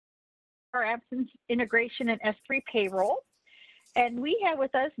our absence integration and S3 payroll. And we have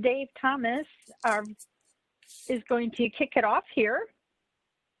with us Dave Thomas is going to kick it off here.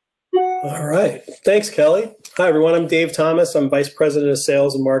 All right. Thanks, Kelly. Hi, everyone. I'm Dave Thomas. I'm Vice President of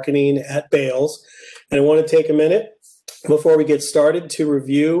Sales and Marketing at Bales. And I want to take a minute before we get started to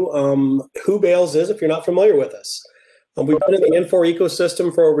review who Bales is if you're not familiar with us. We've been in the Infor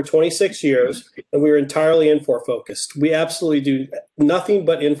ecosystem for over 26 years, and we're entirely Infor focused. We absolutely do nothing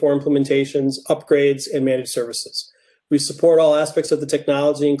but Infor implementations, upgrades, and managed services. We support all aspects of the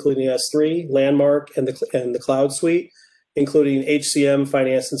technology, including S3, Landmark, and the Cloud Suite, including HCM,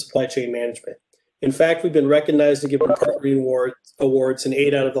 finance, and supply chain management. In fact, we've been recognized and given partnering awards in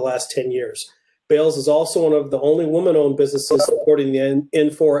 8 out of the last 10 years. Bales is also one of the only woman-owned businesses supporting the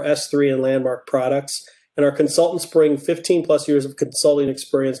Infor S3 and Landmark products, and our consultants bring 15 plus years of consulting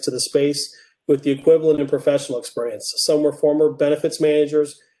experience to the space with the equivalent in professional experience. Some were former benefits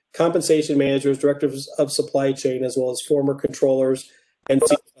managers, compensation managers, directors of supply chain, as well as former controllers and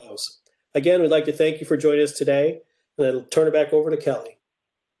CFOs. Again, we'd like to thank you for joining us today, and I'll turn it back over to Kelly.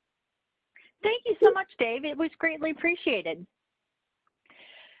 Thank you so much, Dave. It was greatly appreciated.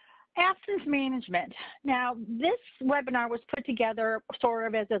 Absence management. Now, this webinar was put together sort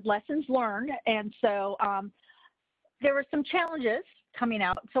of as a lessons learned, and so there were some challenges coming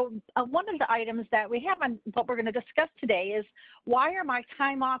out. So one of the items that we have on what we're going to discuss today is why are my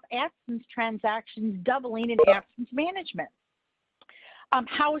time off absence transactions doubling in absence management?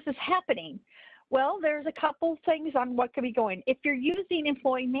 How is this happening? Well, there's a couple things on what could be going. If you're using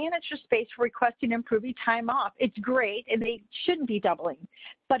employee manager space for requesting and improving time off, it's great and they shouldn't be doubling.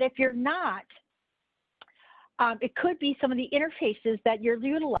 But if you're not, it could be some of the interfaces that you're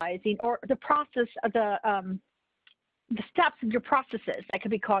utilizing or the process of the steps of your processes that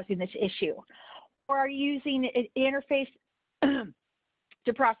could be causing this issue. Or are you using an interface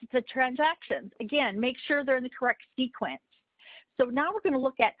to process the transactions? Again, make sure they're in the correct sequence. So now we're going to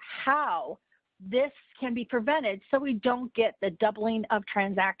look at how this can be prevented so we don't get the doubling of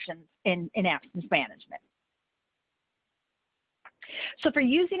transactions in absence management. So for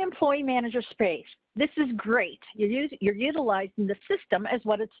using employee manager space, this is great. You're utilizing the system as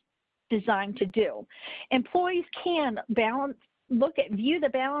what it's designed to do. Employees can view the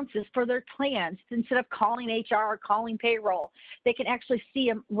balances for their plans instead of calling HR or calling payroll. They can actually see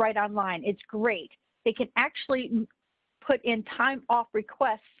them right online. It's great. They can actually put in time off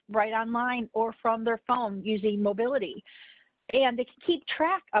requests right online or from their phone using mobility. And they can keep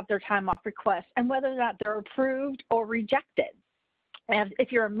track of their time off requests and whether or not they're approved or rejected. And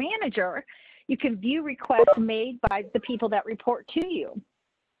if you're a manager, you can view requests made by the people that report to you.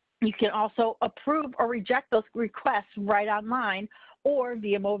 You can also approve or reject those requests right online or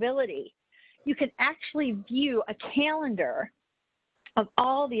via mobility. You can actually view a calendar of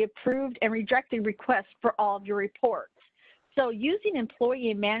all the approved and rejected requests for all of your reports. So using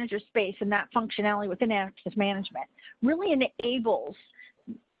employee and manager space and that functionality within absence management really enables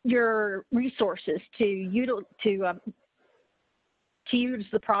your resources to use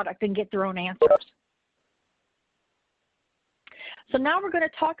the product and get their own answers. So now we're going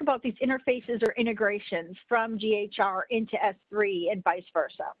to talk about these interfaces or integrations from GHR into S3 and vice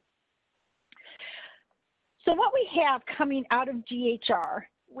versa. So what we have coming out of GHR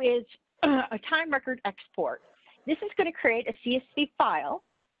is a time record export. This is going to create a CSV file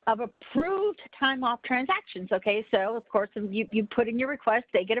of approved time off transactions. Okay, so of course you put in your request,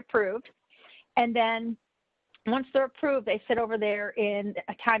 they get approved, and then once they're approved, they sit over there in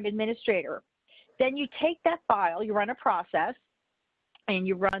a time administrator. Then you take that file, you run a process, and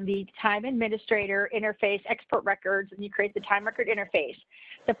you run the time administrator interface, export records, and you create the time record interface.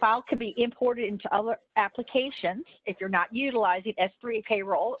 The file can be imported into other applications. If you're not utilizing S3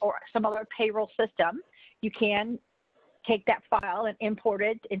 payroll or some other payroll system, you can take that file and import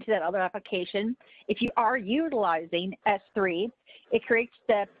it into that other application. If you are utilizing S3, it creates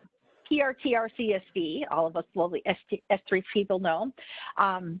the PRTR CSV, all of us lovely S3 people know,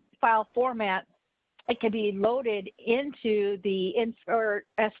 file format. It can be loaded into the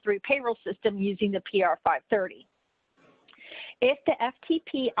S3 payroll system using the PR530. If the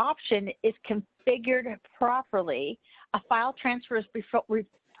FTP option is configured properly, a file transfer is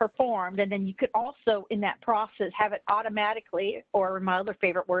performed, and then you could also, in that process, have it automatically, or my other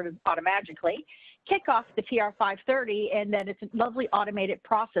favorite word is automatically, kick off the PR530, and then it's a lovely automated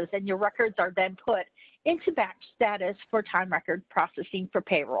process, and your records are then put into batch status for time record processing for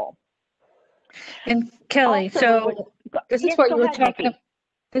payroll. And Kellie, Also, so this is what you were talking about.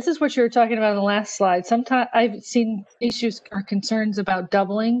 This is what you were talking about in the last slide. Sometimes I've seen issues or concerns about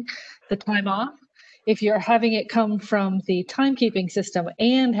doubling the time off. if you're having it come from the timekeeping system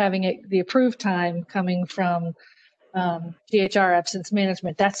and having it the approved time coming from GHR absence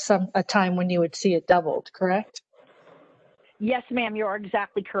management, that's a time when you would see it doubled, correct? Yes, ma'am, you're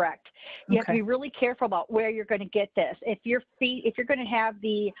exactly correct. You have to be really careful about where you're going to get this. If you're going to have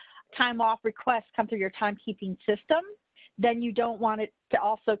the time off request come through your timekeeping system, then you don't want it to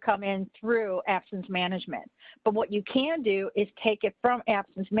also come in through absence management. But what you can do is take it from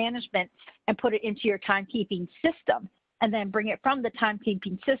absence management and put it into your timekeeping system, and then bring it from the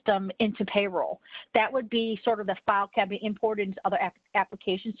timekeeping system into payroll. That would be sort of the file cabinet imported into other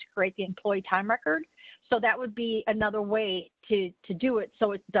applications to create the employee time record. So that would be another way to do it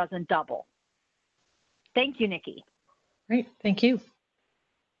so it doesn't double. Thank you, Niki. Great, thank you.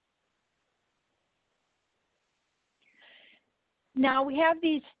 Now we have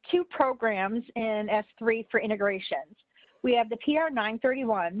these two programs in S3 for integrations. We have the PR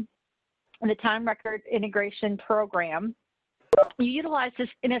 931 and the time record integration program. You utilize this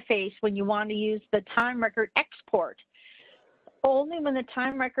interface when you want to use the time record export. Only when the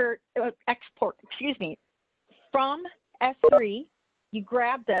time record export, from S3, you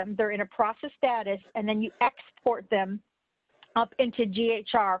grab them, they're in a process status, and then you export them up into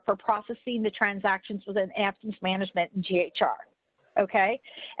GHR for processing the transactions within absence management in GHR. Okay?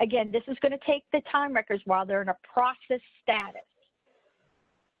 Again, this is going to take the time records while they're in a process status.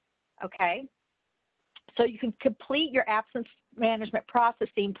 Okay? So you can complete your absence management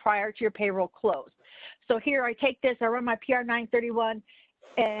processing prior to your payroll close. So here I take this, I run my PR 931,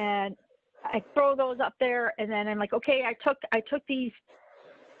 and I throw those up there, and then I'm like, okay, I took these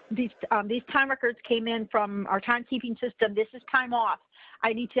time records came in from our timekeeping system. This is time off.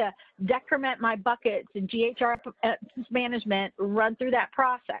 I need to decrement my buckets in GHR management, run through that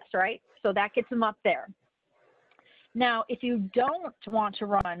process, right? So that gets them up there. Now, if you don't want to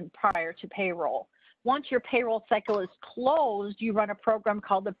run prior to payroll, once your payroll cycle is closed, you run a program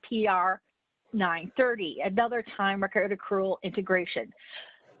called the PR 930, another time record accrual integration.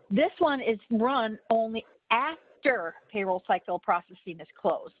 This one is run only after payroll cycle processing is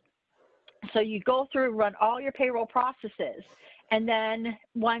closed. So you go through, run all your payroll processes, and then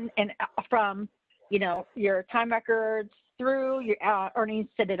from your time records through your earnings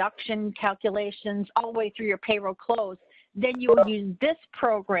to deduction calculations all the way through your payroll close. Then you will use this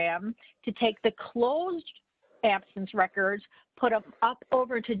program to take the closed absence records, put them up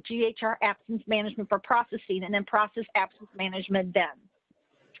over to GHR absence management for processing, and then process absence management then.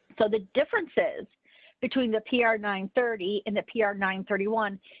 So the differences between the PR 930 and the PR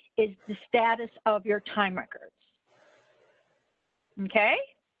 931 is the status of your time records. Okay?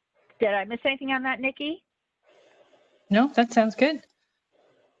 Did I miss anything on that, Niki? No, that sounds good.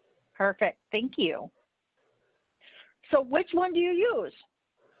 Perfect. Thank you. So which one do you use?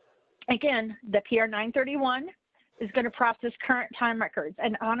 Again, the PR 931 is going to process current time records.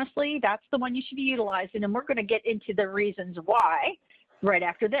 And honestly, that's the one you should be utilizing. And we're going to get into the reasons why right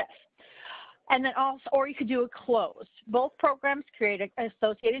after this. And then also, or you could do a close. Both programs create an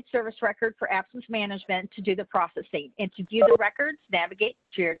associated service record for absence management to do the processing. And to view the records, navigate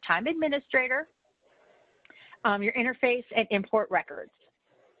to your time administrator, your interface, and import records.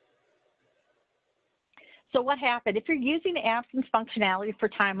 So what happened? If you're using the absence functionality for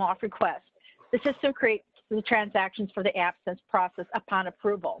time off requests, the system creates the transactions for the absence process upon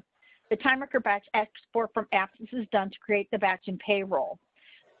approval. The time record batch export from absence is done to create the batch in payroll.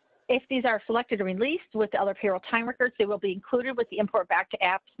 If these are selected and released with the other payroll time records, they will be included with the import back to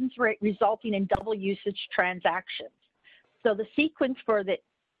absence rate, resulting in double usage transactions. So the sequence for the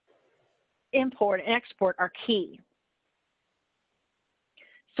import and export are key.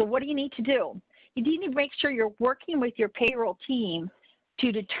 So what do you need to do? You need to make sure you're working with your payroll team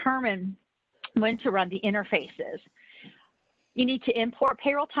to determine when to run the interfaces. You need to import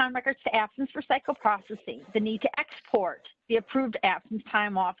payroll time records to absence for cycle processing. The need to export the approved absence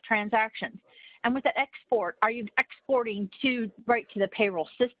time off transactions. And with that export, are you exporting right to the payroll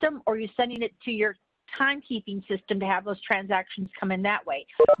system, or are you sending it to your timekeeping system to have those transactions come in that way?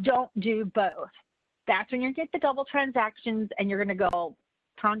 Don't do both. That's when you get the double transactions and you're going to go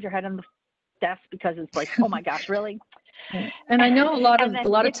pound your head on the desk because it's like, oh my gosh, really? And I know a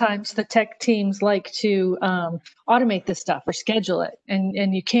lot of times the tech teams like to automate this stuff or schedule it,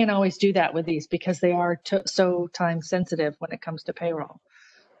 and you can't always do that with these because they are so time sensitive when it comes to payroll.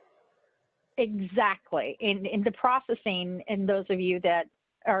 Exactly. In the processing, and those of you that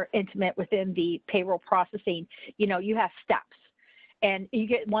are intimate within the payroll processing, you have steps. And you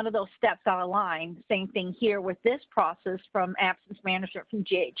get one of those steps out of line. Same thing here with this process from absence management from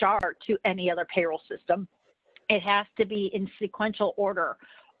GHR to any other payroll system. It has to be in sequential order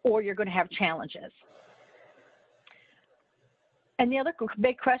or you're going to have challenges. And the other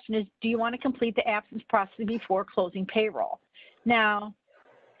big question is, do you want to complete the absence process before closing payroll? Now,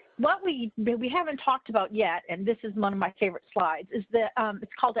 what we haven't talked about yet, and this is one of my favorite slides, is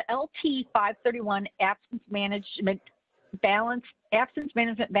it's called the LT 531 absence management balance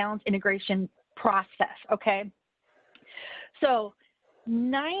integration process. Okay, so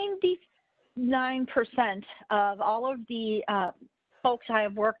 99% of all of the folks I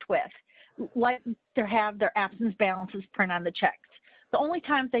have worked with like to have their absence balances print on the checks. The only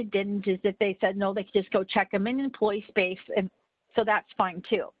times they didn't is if they said no, they could just go check them in employee space, and so that's fine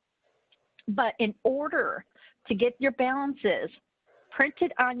too. But in order to get your balances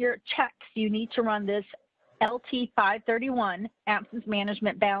printed on your checks, you need to run this LT 531 Absence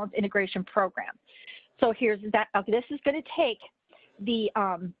Management Balance Integration Program. So here's that. Okay, this is going to take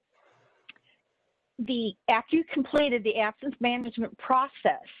after you completed the absence management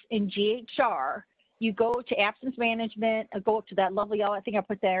process in GHR, you go to absence management, go up to that lovely yellow thing I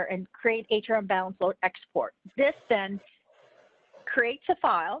put there, and create HRM balance load export. This then creates a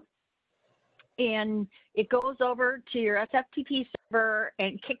file, and it goes over to your SFTP server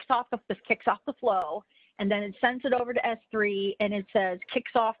and kicks off the flow, and then it sends it over to S3, and it says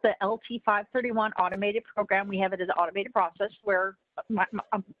kicks off the LT 531 automated program. We have it as an automated process where my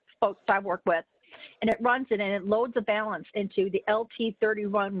folks I work with, and it runs it and it loads a balance into the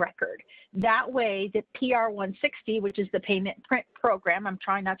LT31 record. That way, the PR160, which is the payment print program, I'm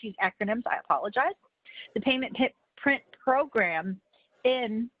trying not to use acronyms, I apologize. The payment print program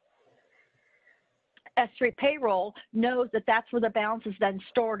in S3 payroll knows that that's where the balance is then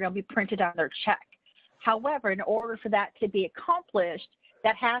stored and it'll be printed on their check. However, in order for that to be accomplished,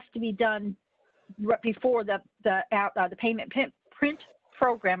 that has to be done before the payment print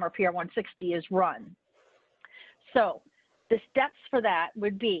program, or PR160, is run. So the steps for that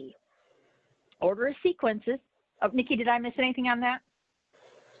would be order of sequences. Oh, Niki, did I miss anything on that?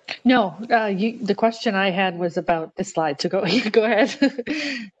 No, the question I had was about this slide, so go ahead.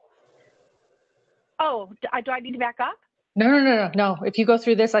 Oh, do I need to back up? No. If you go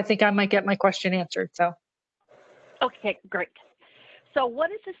through this, I think I might get my question answered. So. Okay, great. So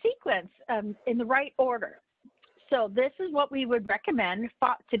what is the sequence in the right order? So this is what we would recommend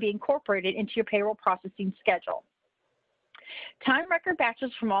to be incorporated into your payroll processing schedule. Time record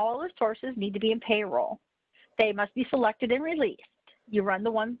batches from all other sources need to be in payroll. They must be selected and released. You run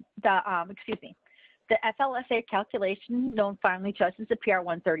the FLSA calculation, known finally to us as the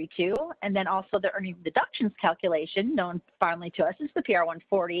PR132, and then also the earnings deductions calculation, known finally to us as the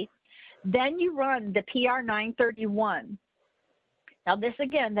PR140. Then you run the PR931. Now this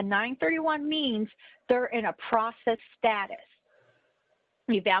again, the 931 means they're in a process status.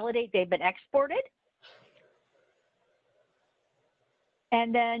 You validate they've been exported,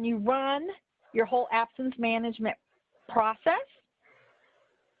 and then you run your whole absence management process.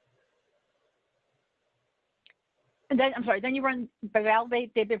 And then, then you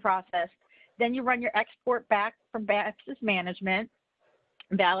validate they've been processed. Then you run your export back from absence management,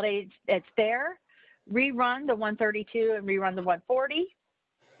 validate it's there, rerun the 132 and rerun the 140,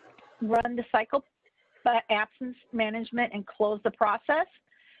 run the cycle absence management and close the process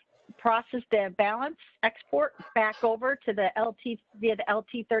the balance, export back over to the LT via the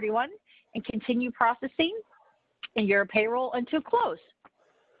LT31, and continue processing in your payroll until close.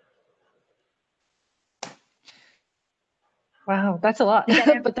 Wow, that's a lot.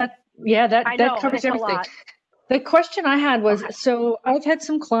 But that covers everything. The question I had was, so I've had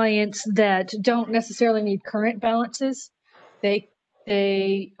some clients that don't necessarily need current balances. They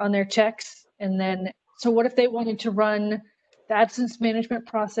on their checks, and then so what if they wanted to run the absence management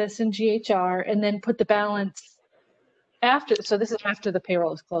process in GHR and then put the balance after? So this is after the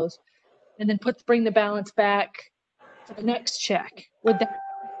payroll is closed, and then bring the balance back for the next check.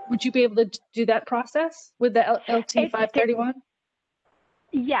 Would you be able to do that process with the LT 531?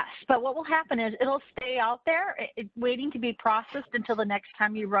 Yes, but what will happen is it'll stay out there waiting to be processed until the next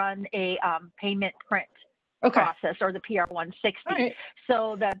time you run a payment print process, or the PR160. Right.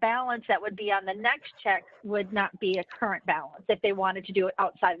 So the balance that would be on the next check would not be a current balance if they wanted to do it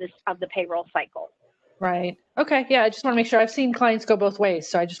outside of the payroll cycle. Right. Okay. Yeah, I just want to make sure. I've seen clients go both ways,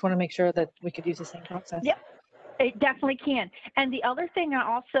 so I just want to make sure that we could use the same process. Yep. It definitely can. And the other thing I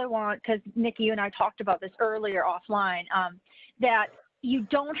also want, because Niki, you and I talked about this earlier offline, that you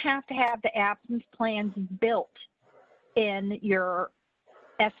don't have to have the absence plans built in your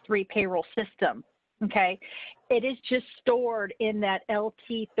S3 payroll system, okay? It is just stored in that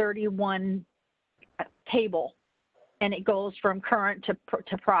LT31 table, and it goes from current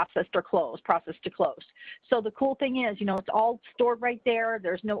to processed or closed, processed to closed. So the cool thing is, it's all stored right there.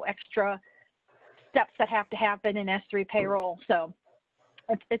 There's no extra steps that have to happen in S3 payroll. So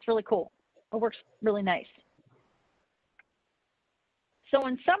it's really cool. It works really nice. So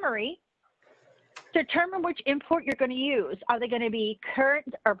in summary, determine which import you're going to use. Are they going to be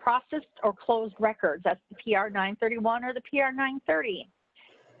current or processed or closed records? That's the PR 931 or the PR 930.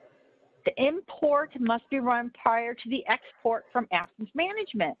 The import must be run prior to the export from absence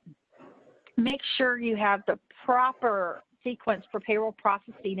management. Make sure you have the proper sequence for payroll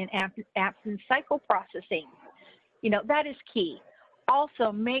processing and absence cycle processing. You know, that is key.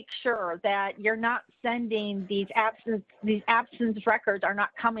 Also, make sure that you're not sending these absence records are not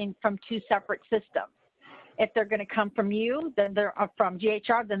coming from two separate systems. If they're going to come from you, then they're from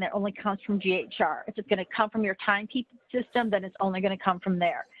GHR, then it only comes from GHR. If it's going to come from your timekeeping system, then it's only going to come from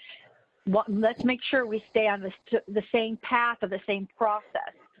there. Well, let's make sure we stay on the same path or the same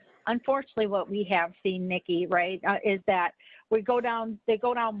process. Unfortunately, what we have seen, Niki, right, is that they go down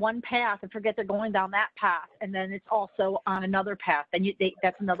one path and forget they're going down that path, and then it's also on another path, and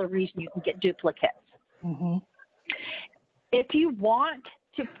that's another reason you can get duplicates. Mm-hmm. If you want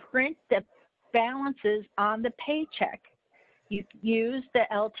to print the balances on the paycheck, you use the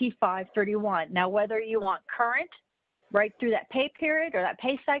LT531. Now, whether you want current right through that pay period or that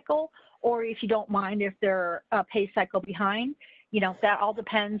pay cycle, or if you don't mind if they're a pay cycle behind, you know, that all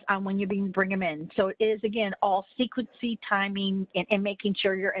depends on when you bring them in. So it is, again, all sequencing, timing, and making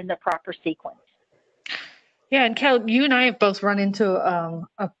sure you're in the proper sequence. Yeah, and Kellie, you and I have both run into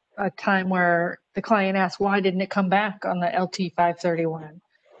a time where the client asked, why didn't it come back on the LT531?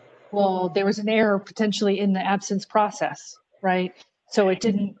 Well, there was an error potentially in the absence process, right? So it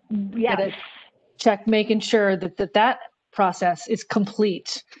didn't get a check, making sure that process is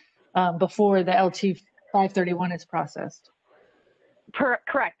complete before the LT531 is processed.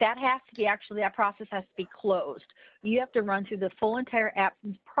 Correct. That process has to be closed. You have to run through the full entire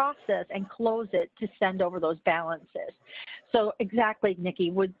absence process and close it to send over those balances. So exactly,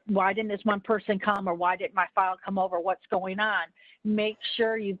 Niki, why didn't this one person come, or why didn't my file come over? What's going on? Make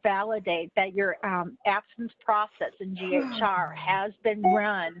sure you validate that your absence process in GHR has been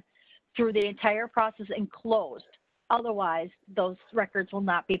run through the entire process and closed. Otherwise, those records will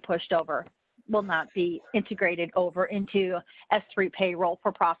not be pushed over, will not be integrated over into S3 payroll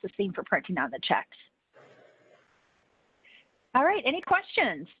for processing for printing on the checks. All right, any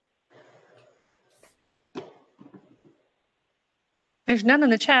questions? There's none in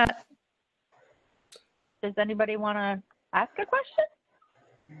the chat. Does anybody want to ask a question?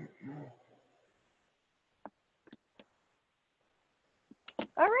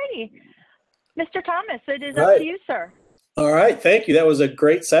 All righty. Mr. Thomas, it is up to you, sir. All right, thank you. That was a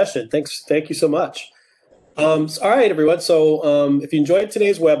great session. Thank you so much. All right, everyone. So if you enjoyed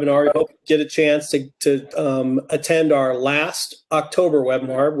today's webinar, I hope you get a chance to attend our last October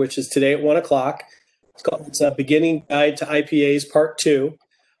webinar, which is today at 1 o'clock. It's a Beginning Guide to IPAs Part 2.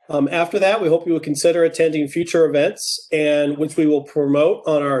 After that, we hope you will consider attending future events, and which we will promote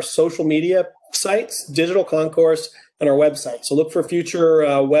on our social media sites, Digital Concourse, and our website. So look for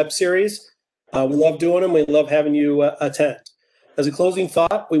future web series. We love doing them. We love having you attend. As a closing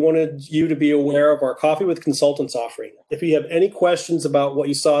thought, we wanted you to be aware of our Coffee with Consultants offering. If you have any questions about what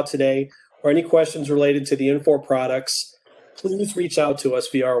you saw today or any questions related to the Infor products, please reach out to us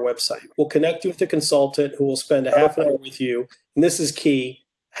via our website. We'll connect you with a consultant who will spend a half an hour with you. And this is key,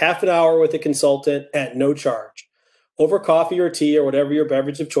 half an hour with a consultant at no charge, over coffee or tea or whatever your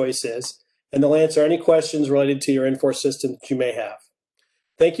beverage of choice is. And they'll answer any questions related to your Infor system that you may have.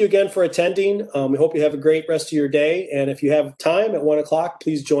 Thank you again for attending. We hope you have a great rest of your day. And if you have time at 1 o'clock,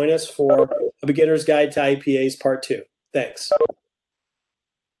 please join us for a Beginner's Guide to IPAs Part 2. Thanks.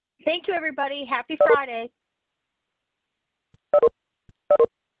 Thank you, everybody. Happy Friday.